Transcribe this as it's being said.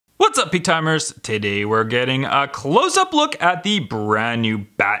What's up, Peak Timers? Today we're getting a close-up look at the brand new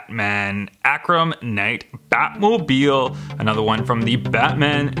Batman Arkham Knight Batmobile, another one from the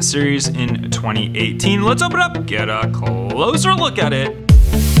Batman series in 2018. Let's open up, get a closer look at it.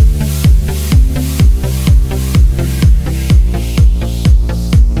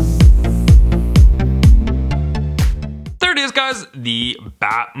 There it is, guys, the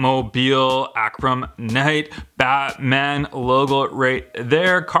Batmobile Arkham Knight Batman logo right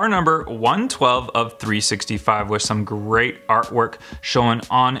there. Car number 112 of 365 with some great artwork showing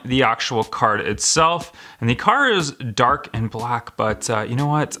on the actual card itself. And the car is dark and black, but you know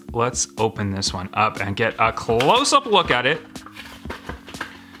what? Let's open this one up and get a close-up look at it.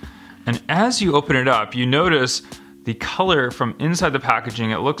 And as you open it up, you notice the color from inside the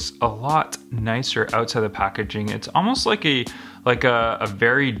packaging. It looks a lot nicer outside the packaging. It's almost like a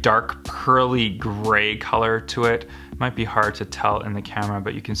very dark pearly gray color to it. It might be hard to tell in the camera,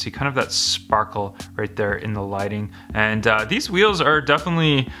 but you can see kind of that sparkle right there in the lighting. And these wheels are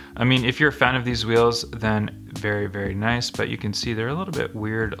definitely, I mean, if you're a fan of these wheels, then very, very nice. But you can see they're a little bit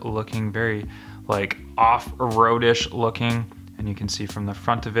weird looking, very like off-roadish looking. And you can see from the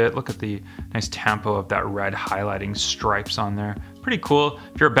front of it, look at the nice tempo of that red highlighting stripes on there. Pretty cool.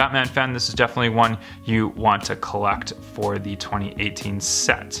 If you're a Batman fan, this is definitely one you want to collect for the 2018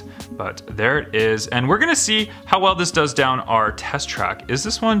 set. But there it is. And we're gonna see how well this does down our test track. Is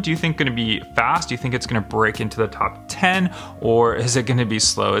this one, do you think, gonna be fast? Do you think it's gonna break into the top 10? Or is it gonna be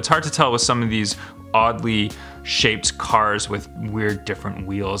slow? It's hard to tell with some of these oddly shaped cars with weird different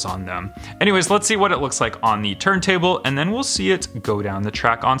wheels on them. Anyways, let's see what it looks like on the turntable, and then we'll see it go down the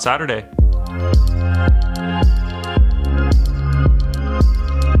track on Saturday.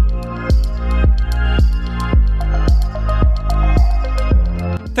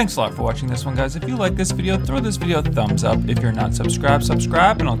 Thanks a lot for watching this one, guys. If you like this video, throw this video a thumbs up. If you're not subscribed,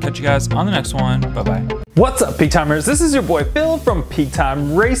 subscribe, and I'll catch you guys on the next one. Bye-bye. What's up, Peak Timers? This is your boy Phil from Peak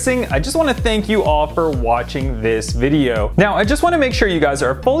Time Racing. I just want to thank you all for watching this video. Now, I just want to make sure you guys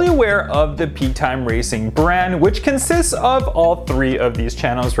are fully aware of the Peak Time Racing brand, which consists of all three of these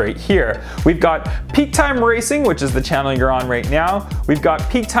channels right here. We've got Peak Time Racing, which is the channel you're on right now. We've got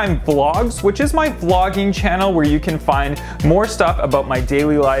Peak Time Vlogs, which is my vlogging channel where you can find more stuff about my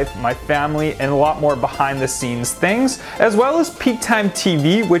daily life, my family, and a lot more behind the scenes things, as well as Peak Time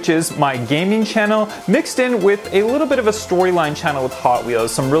TV, which is my gaming channel, mixed in with a little bit of a storyline channel with Hot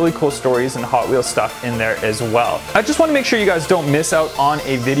Wheels, some really cool stories and Hot Wheels stuff in there as well. I just want to make sure you guys don't miss out on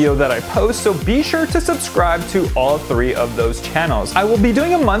a video that I post, so be sure to subscribe to all three of those channels. I will be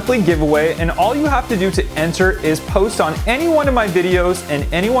doing a monthly giveaway, and all you have to do to enter is post on any one of my videos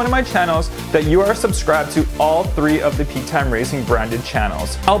and any one of my channels that you are subscribed to all three of the Peak Time Racing branded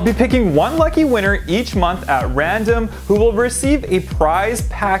channels. I'll be picking one lucky winner each month at random who will receive a prize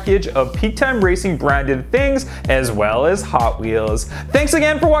package of Peak Time Racing branded things as well as Hot Wheels. Thanks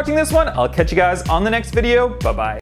again for watching this one. I'll catch you guys on the next video. Bye-bye.